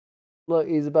Look,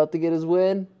 he's about to get his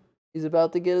win. He's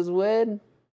about to get his win.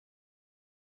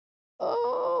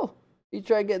 Oh, he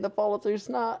tried getting the follow through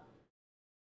snot.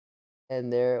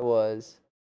 And there it was.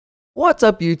 What's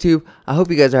up, YouTube? I hope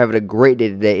you guys are having a great day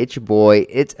today. It's your boy,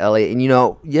 it's Elliot. And you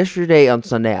know, yesterday on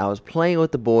Sunday, I was playing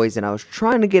with the boys and I was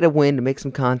trying to get a win to make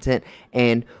some content.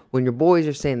 And when your boys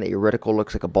are saying that your reticle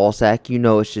looks like a ball sack, you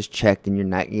know it's just checked and you're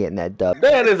not getting that dub.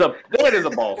 That is a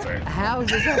ball sack. How is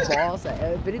this a ball sack?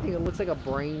 If anything, it looks like a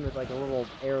brain with like a little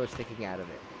arrow sticking out of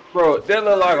it. Bro, that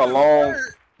look like a long...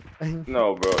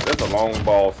 No, bro, that's a long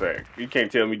ball sack. You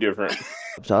can't tell me different.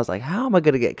 So I was like, how am I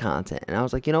going to get content? And I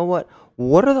was like, you know what?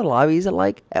 What are the lobbies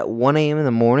like at 1 a.m. in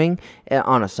the morning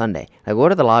on a Sunday? Like,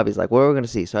 what are the lobbies like? What are we going to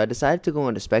see? So I decided to go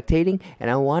into Spectating,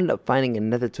 and I wound up finding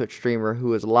another Twitch streamer who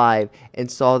was live and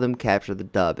saw them capture the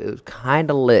dub. It was kind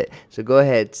of lit. So go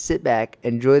ahead, sit back,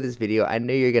 enjoy this video. I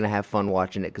know you're going to have fun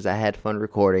watching it because I had fun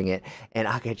recording it, and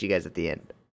I'll catch you guys at the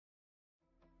end.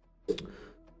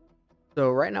 So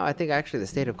right now, I think actually the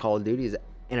state of Call of Duty is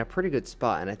in a pretty good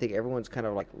spot, and I think everyone's kind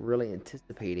of like really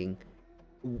anticipating,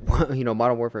 you know,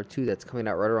 Modern Warfare 2 that's coming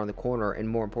out right around the corner, and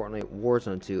more importantly,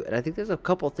 Warzone 2. And I think there's a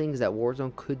couple things that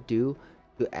Warzone could do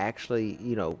to actually,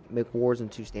 you know, make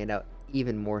Warzone 2 stand out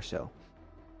even more so.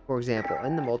 For example,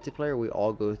 in the multiplayer, we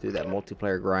all go through that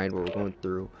multiplayer grind where we're going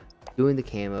through doing the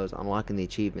camos, unlocking the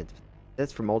achievements.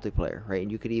 That's for multiplayer, right?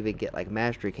 And you could even get like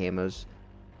mastery camos,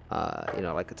 you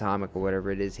know, like Atomic or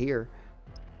whatever it is here.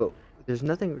 But there's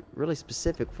nothing really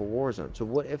specific for Warzone. So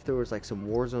what if there was like some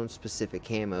Warzone specific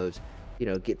camos, you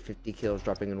know, get 50 kills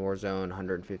dropping in Warzone,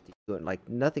 150, like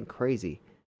nothing crazy,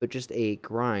 but just a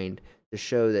grind to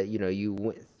show that, you know, you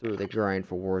went through the grind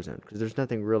for Warzone. Because there's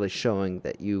nothing really showing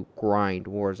that you grind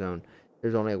Warzone.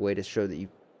 There's only a way to show that you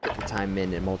put the time in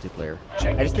multiplayer.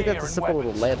 I just think that's a simple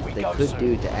little lab that they could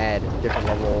do to add different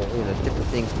level, you know, different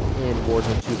things in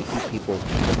Warzone 2 to keep people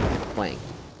playing.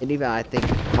 And even I think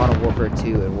Modern Warfare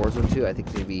 2 and Warzone 2, I think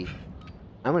it's going to be,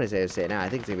 I'm going to say it now, I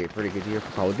think it's going to be a pretty good year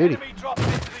for Call of Duty.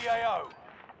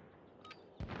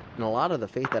 And a lot of the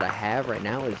faith that I have right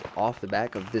now is off the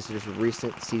back of this just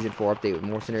recent Season 4 update with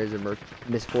more scenarios of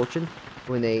misfortune.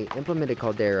 When they implemented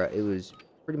Caldera, it was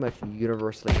pretty much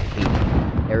universally hated.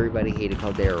 Everybody hated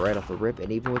Caldera right off the rip, and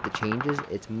even with the changes,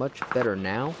 it's much better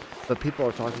now. But people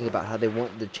are talking about how they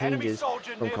want the changes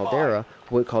from Caldera,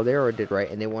 what Caldera did right,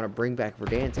 and they want to bring back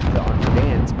Verdansk and put it on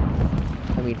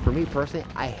Verdansk. I mean, for me personally,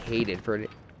 I hated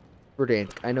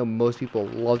Verdansk. I know most people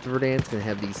loved Verdansk and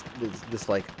have this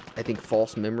like, I think,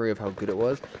 false memory of how good it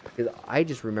was. Because I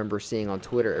just remember seeing on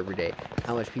Twitter every day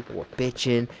how much people were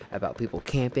bitching about people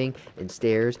camping and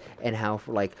stairs, and how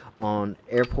like on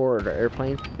airport or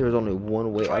airplane there was only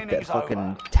one way up that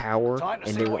fucking tower,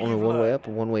 and there was only one way up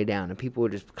and one way down, and people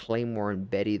would just Claymore and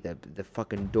Betty the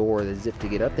fucking door, the zip to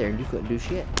get up there, and you couldn't do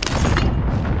shit.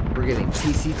 We're getting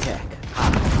PC Tech.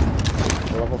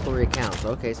 Level 3 accounts.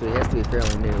 Okay, so he has to be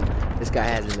fairly new. This guy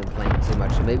hasn't been playing too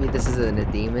much. So maybe this isn't a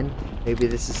demon. Maybe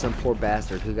this is some poor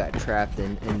bastard who got trapped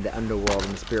in the underworld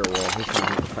and the spirit world. He's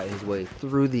trying to fight his way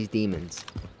through these demons.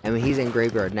 I mean, he's in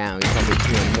graveyard now. He's probably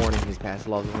 2 in the morning. He's past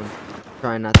level 1.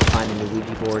 Trying not to find a new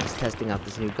Ouija board. He's testing out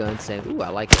this new gun, saying, ooh, I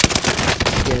like it.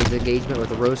 Getting his engagement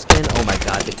with a rose skin. Oh my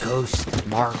god, the ghost.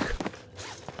 Mark.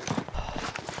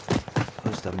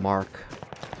 Ghost of Mark.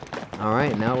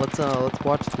 Alright, now let's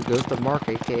watch the Ghost of Mark,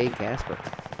 aka Casper.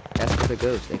 Casper the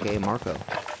Ghost, aka Marco.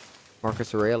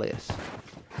 Marcus Aurelius.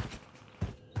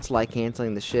 Sly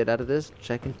canceling the shit out of this,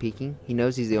 checking, peeking. He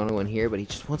knows he's the only one here, but he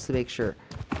just wants to make sure.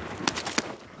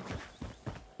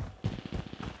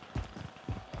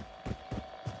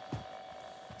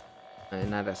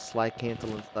 And not a Sly cancel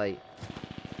in sight.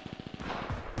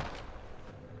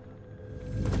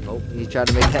 Oh, he tried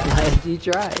to make that ledge. He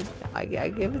tried. I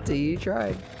give it to you. You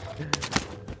tried.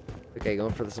 Okay,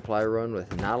 going for the supply run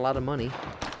with not a lot of money.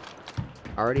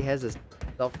 Already has a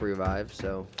self-revive,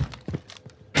 so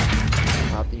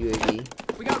pop the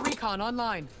UAV. We got recon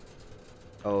online.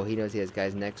 Oh, he knows he has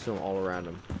guys next to him, all around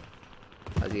him.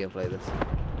 How's he gonna play this?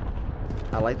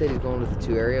 I like that he's going with the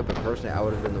 2 area, but personally, I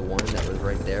would have been the one that was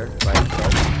right there by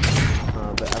himself.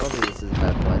 But I don't think this is a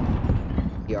bad play.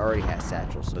 He already has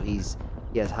satchel, so he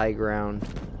has high ground.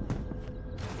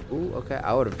 Ooh, okay.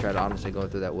 I would have tried honestly going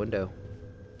through that window.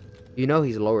 You know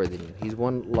he's lower than you. He's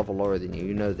 1 level lower than you.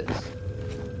 You know this.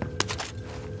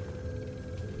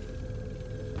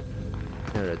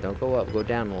 No, don't go up. Go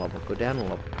down a level. Go down a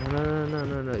level.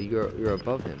 No. You're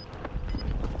above him.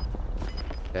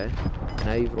 Okay.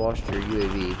 Now you've lost your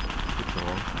UAV. Keep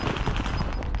on.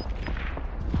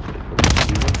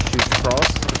 Shoots across.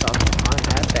 Not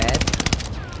half bad.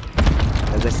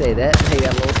 As I say that, he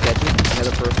got a little sketchy.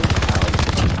 Another person.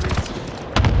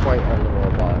 Quite a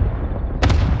little bot.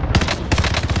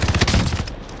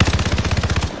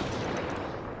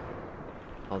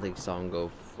 don't think he saw him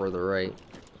go further right.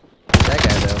 That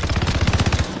guy though.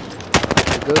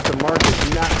 He goes to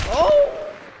Marcus. Not. Oh!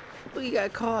 He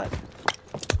got caught.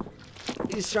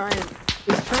 He's trying.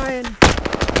 He's trying.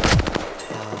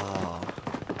 Oh.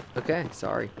 Okay.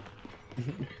 Sorry.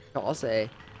 Chelsea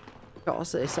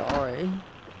sorry.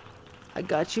 I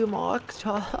got you, Mark.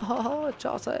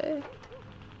 Chelsea.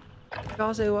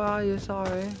 Chelsea, why are you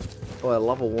sorry? Oh, at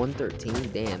level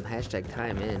 113. Damn. Hashtag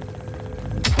time in.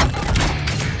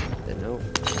 Nope.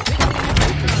 Going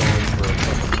for a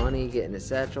bunch of money, getting a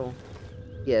satchel.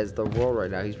 He has the world right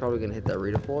now. He's probably gonna hit that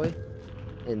redeploy,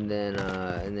 and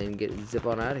then get zip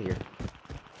on out of here.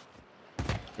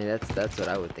 And that's what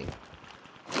I would think.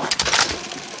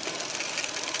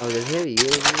 Oh, does he have a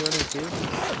UAV running too?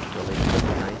 Really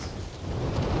nice.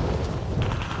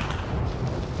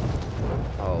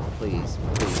 Oh, please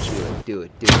do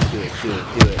it.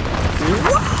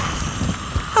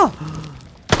 Wow!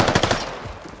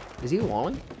 Is he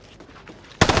walling?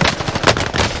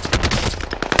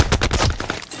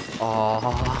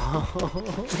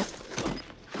 Oh.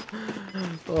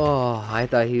 Oh, I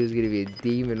thought he was gonna be a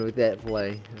demon with that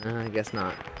play. I guess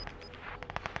not.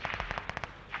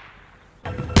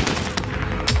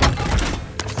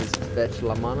 This is Fetch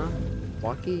Lamana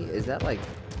Waki? Is that like,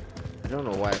 I don't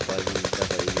know why I thought that's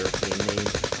like a European name.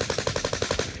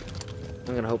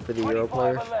 I'm gonna hope for the Euro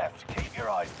players. Keep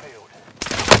your eyes peeled.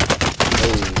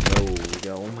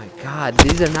 Oh my god,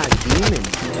 these are not demons.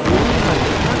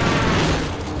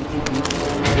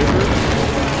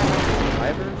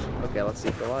 Bivverz? Okay, let's see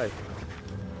if they're live.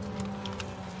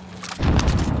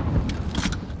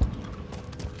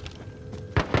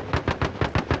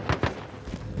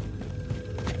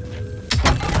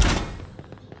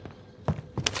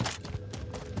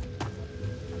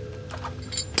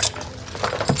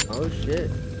 Oh shit,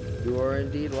 you are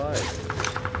indeed live.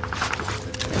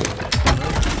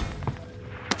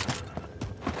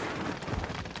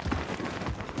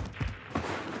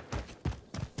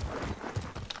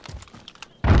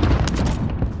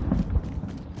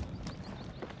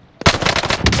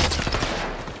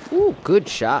 Ooh, good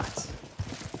shots.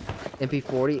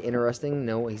 MP40, interesting.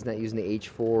 No, he's not using the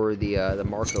H4 or the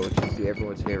Marco, which is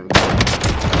everyone's favorite gun.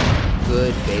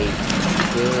 Good bait.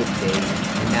 Good bait.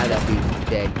 And now that dude's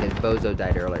dead because Bozo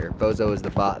died earlier. Bozo is the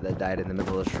bot that died in the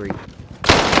middle of the street.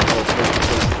 Oh,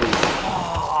 please.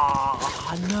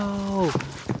 Oh, no.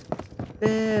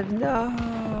 Biv,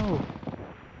 no.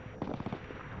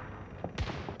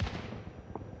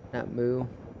 Not Moo.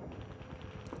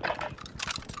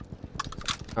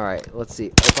 Alright, let's see.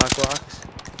 Opak rocks.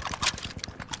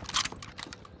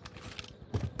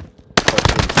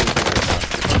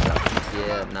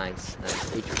 Yeah, nice.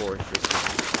 H4 is just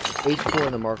H4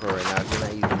 in the marker right now. If you're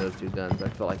not using those two guns, I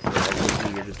feel like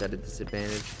you're just at a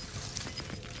disadvantage.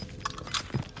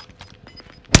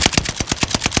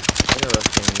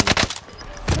 Interesting.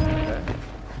 Okay.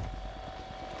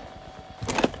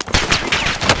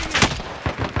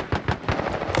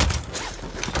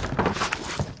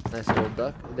 Nice little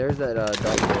duck. There's that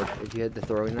dartboard. If you had the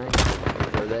throwing knife,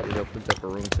 throw that, it opens up a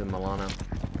room to Milano.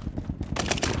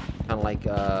 Kind of like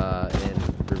in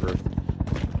reverse.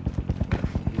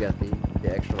 You got the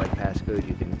extra like passcode,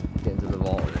 you can get into the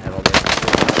vault and have all the extra.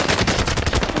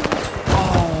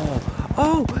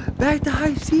 Oh, back to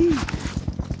high C.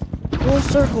 Full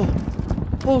circle.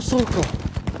 Full circle.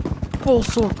 Full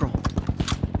circle.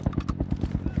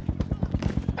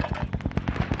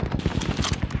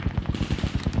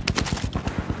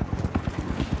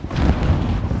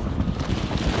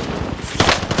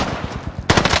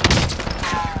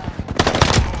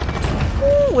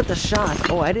 With the shot.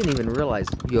 Oh, I didn't even realize.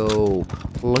 Yo,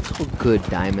 look how good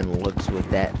Diamond looks with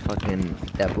that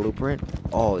that blueprint.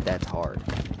 Oh, that's hard.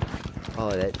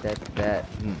 Oh, that.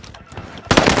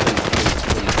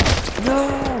 Please.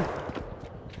 No!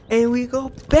 And we go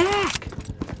back!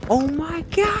 Oh my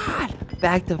god!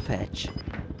 Back to Fetch.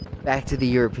 Back to the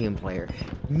European player.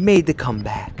 Made the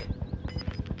comeback.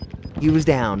 He was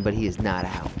down, but he is not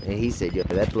out. And he said, yo,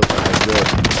 that blueprint is good.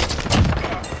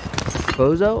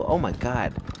 Bozo? Oh my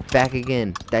god. Back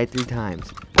again. Died 3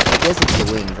 times. I guess it's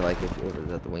the wings, like if it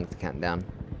was at the wings counting down.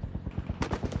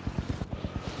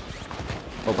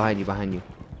 Oh, behind you.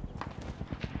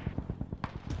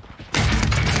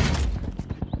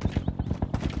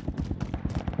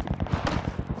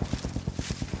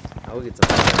 Oh, we get some.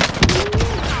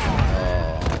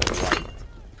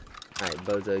 Alright,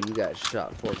 Bozo, you got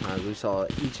shot 4 times. We saw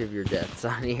each of your deaths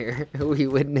on here. We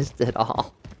witnessed it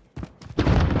all.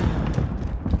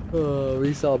 Oh,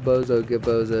 we saw Bozo get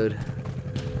bozoed.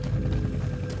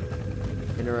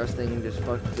 Interesting, just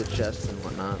fuck the chests and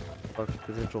whatnot. Fuck the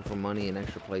potential for money and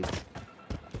extra plates.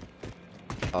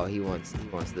 Oh, he wants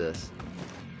this.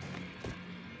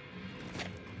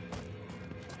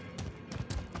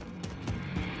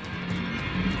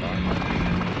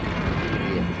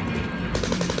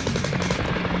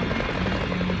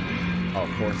 Oh,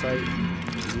 foresight?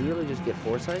 Did you really just get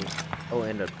foresight? Oh,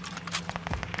 and a...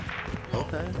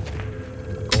 Okay.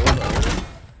 Gold iron?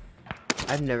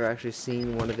 I've never actually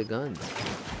seen one of the guns.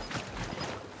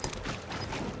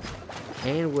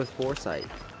 And with foresight.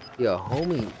 Yo,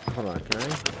 homie. Hold on, can I?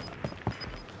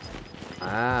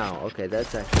 Wow, okay,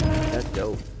 that's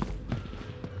dope.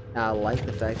 Now, I like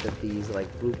the fact that these, like,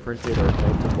 blueprinted or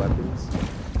bolted weapons,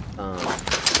 are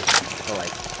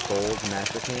like gold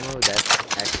master camo.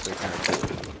 That's actually kind of cool.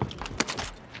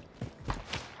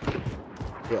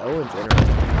 Yeah, Owen's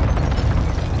interesting.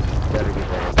 Better get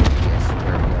that STG, I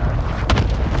swear to God.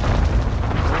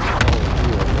 Oh,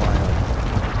 you are wild.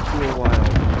 You are wild.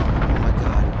 Oh my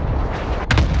God.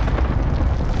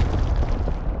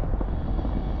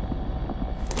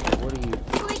 What are you?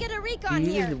 Can we get a recon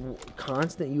You here? use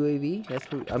constant UAV? That's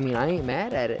what, I mean, I ain't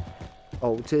mad at it.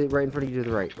 Oh, to right in front of you to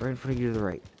the right. Right in front of you to the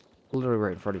right. Literally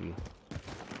right in front of you.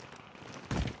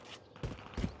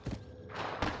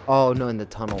 Oh, no, in the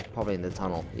tunnel. Probably in the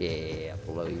tunnel. Yeah,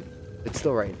 below you. It's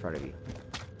still right in front of you.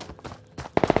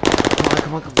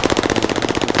 Come on.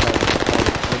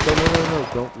 No.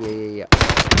 Don't. Yeah.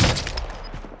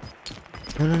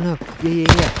 No. Yeah.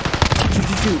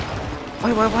 Shoot.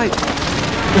 Why?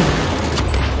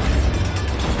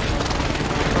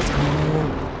 Let's go.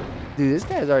 Dude, this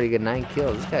guy's already got 9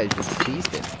 kills. This guy's just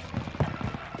feasting.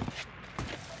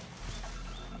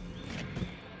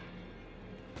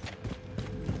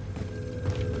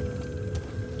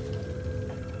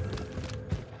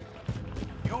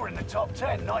 You're in the top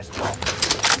 10. Nice job.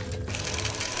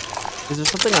 Is there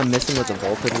something I'm missing with the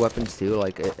vaulted weapons too?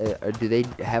 Like, do they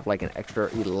have like an extra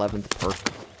 11th person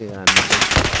thing that I'm missing?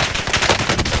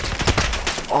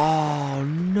 Oh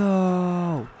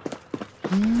no!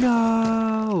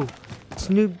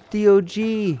 Snoop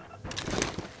DOG.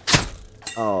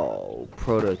 Oh,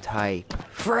 prototype.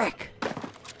 Frick.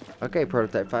 Okay,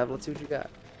 prototype 5. Let's see what you got.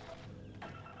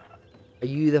 Are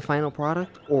you the final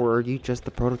product, or are you just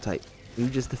the prototype? Are you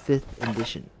just the 5th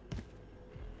edition?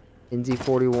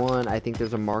 NZ41, I think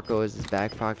there's a Marco as his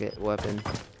back pocket weapon.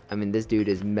 I mean, this dude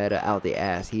is meta out the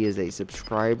ass. He is a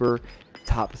subscriber,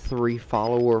 top 3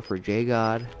 follower for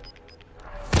JGod.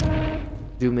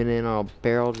 Zooming in on a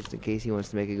barrel just in case he wants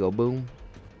to make it go boom.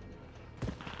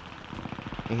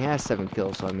 And he has 7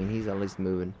 kills, so I mean, he's at least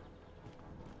moving.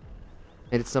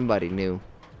 And it's somebody new.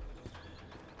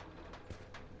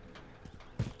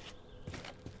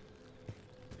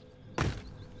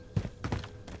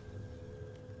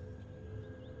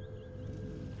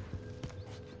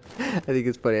 I think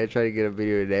it's funny. I tried to get a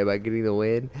video today about getting the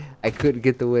win. I couldn't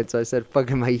get the win, so I said,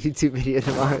 fucking my YouTube video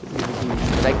tomorrow is going to be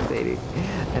spectating.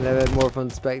 And I've had more fun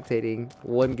spectating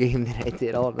one game than I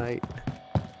did all night.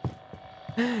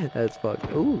 That's fucked.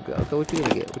 Ooh, okay, what you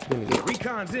gonna get?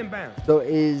 Recon's inbound. So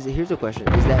here's a question.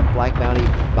 Is that Black Bounty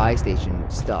buy station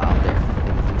still out there?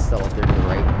 I think it's still up there to the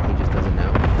right. He just doesn't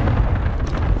know.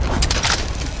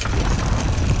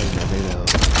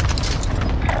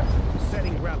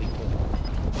 Setting rally point.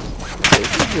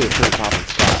 This is really a pretty popping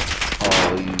spot.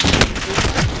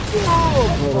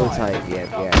 Oh, prototype. Yeah.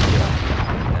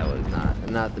 That was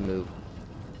not the move.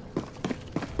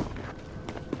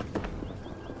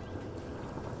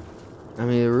 I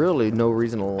mean, really no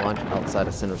reason to launch outside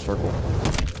of center circle.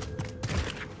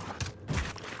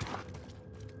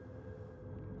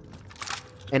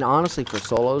 And honestly, for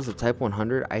solos, the Type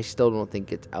 100, I still don't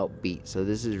think it's outbeat. So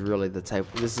this is really the type.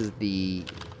 This is the.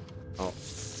 Oh,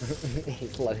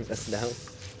 he's letting us know.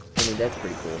 I mean, that's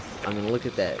pretty cool. I mean, look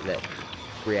at that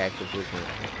reactive blueprint.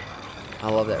 I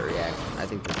love that reaction. I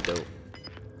think that's dope.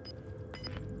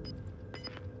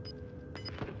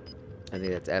 I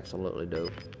think that's absolutely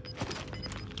dope.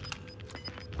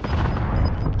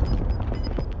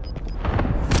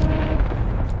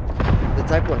 The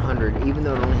Type 100, even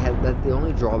though it only has that, the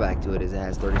only drawback to it is it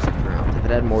has 36 rounds. If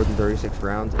it had more than 36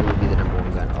 rounds, it would be the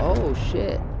 #1 gun. Oh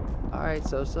shit! All right,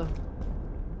 Sosa.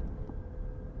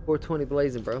 420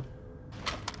 blazing, bro.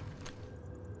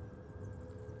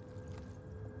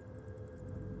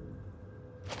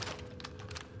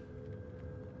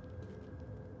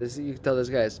 You can tell this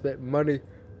guy has spent money.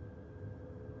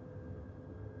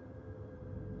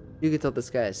 You can tell this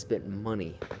guy has spent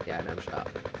money. Yeah, I know, shop.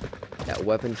 That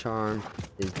weapon charm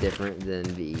is different than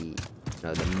the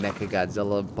Mecha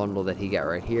Godzilla bundle that he got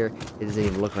right here. It doesn't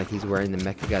even look like he's wearing the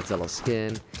Mecha Godzilla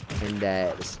skin. And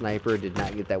that sniper did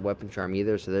not get that weapon charm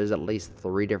either. So there's at least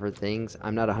 3 different things.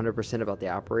 I'm not 100% about the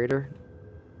operator,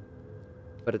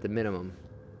 but but at the minimum,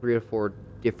 3 to 4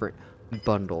 different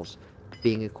bundles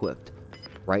being equipped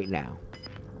right now.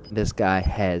 This guy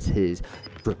has his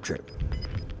drip trip.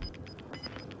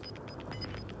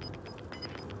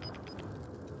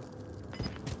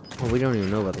 Well, we don't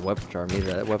even know about the weapon charm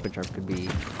either. That weapon charm could be,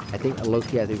 I think,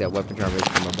 low-key, I think that weapon charm is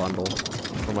from a bundle,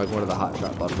 from like one of the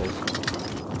hotshot bundles.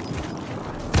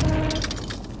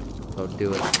 So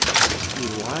do it.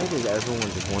 Dude, why does everyone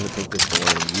just want to take this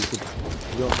away?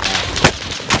 You don't have to.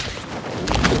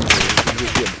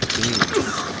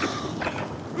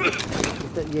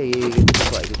 Yeah, you get the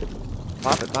play.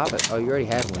 Pop it. Oh, you already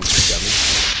had one, you dummy.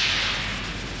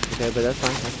 Okay, but that's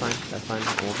fine.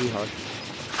 It won't be hard.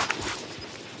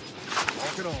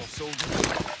 Walk it all, soldier.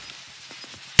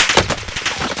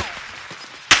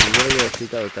 You really gotta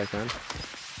shoot that with that gun.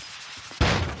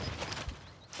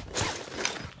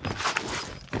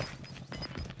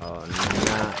 Oh,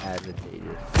 not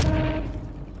advantageous.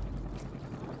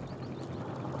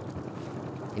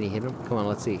 Can you hit him? Come on,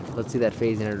 let's see. Let's see that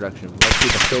phase introduction. Let's see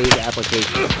the phase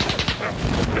application.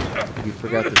 You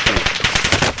forgot the thing.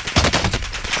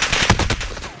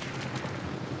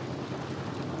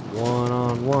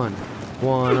 1-on-1.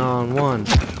 1-on-1.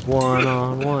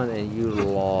 1-on-1. And you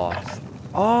lost.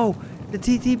 Oh! The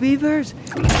TT Bivverz!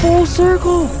 Full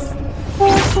circle!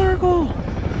 Full circle!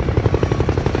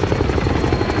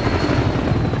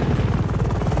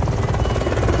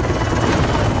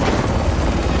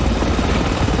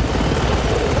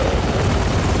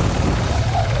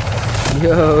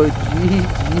 Yo,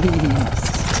 GG's.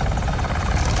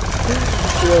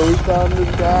 Yo, we found the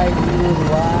guy. He was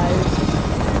live.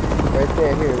 Right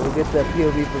there, here. We'll get that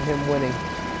POV from him winning.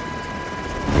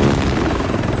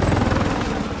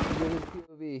 Get his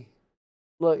POV.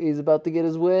 Look, he's about to get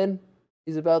his win.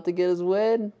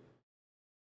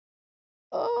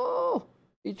 Oh,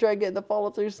 he tried getting the follow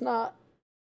through snot.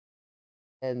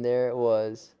 And there it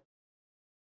was.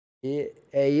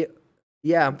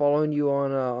 Yeah, I'm following you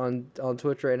on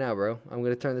Twitch right now, bro. I'm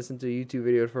gonna turn this into a YouTube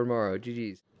video for tomorrow.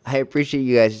 GG's. I appreciate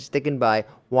you guys sticking by,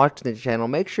 watching the channel.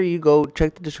 Make sure you go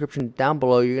check the description down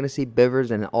below. You're gonna see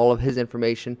Bivverz and all of his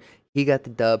information. He got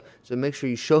the dub, so make sure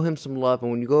you show him some love.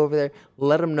 And when you go over there,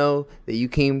 let him know that you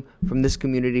came from this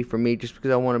community from me, just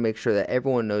because I want to make sure that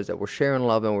everyone knows that we're sharing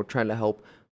love and we're trying to help,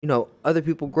 other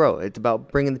people grow. It's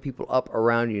about bringing the people up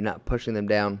around you, not pushing them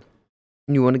down.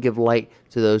 You want to give light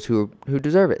to those who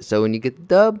deserve it. So when you get the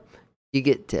dub, you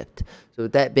get tipped. So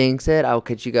with that being said, I'll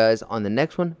catch you guys on the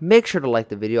next one. Make sure to like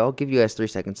the video. I'll give you guys 3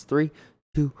 seconds. 3,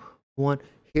 2, 1.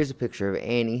 Here's a picture of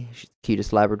Annie. She's the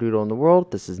cutest Labradoodle in the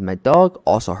world. This is my dog.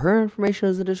 Also, her information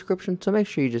is in the description. So make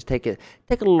sure you just take a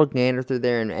little gander through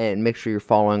there and make sure you're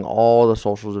following all the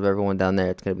socials of everyone down there.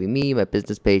 It's going to be me, my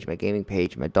business page, my gaming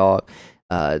page, my dog,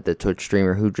 the Twitch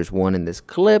streamer who just won in this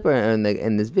clip or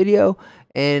in this video.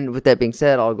 And with that being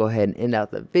said, I'll go ahead and end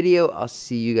out the video. I'll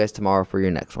see you guys tomorrow for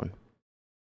your next one.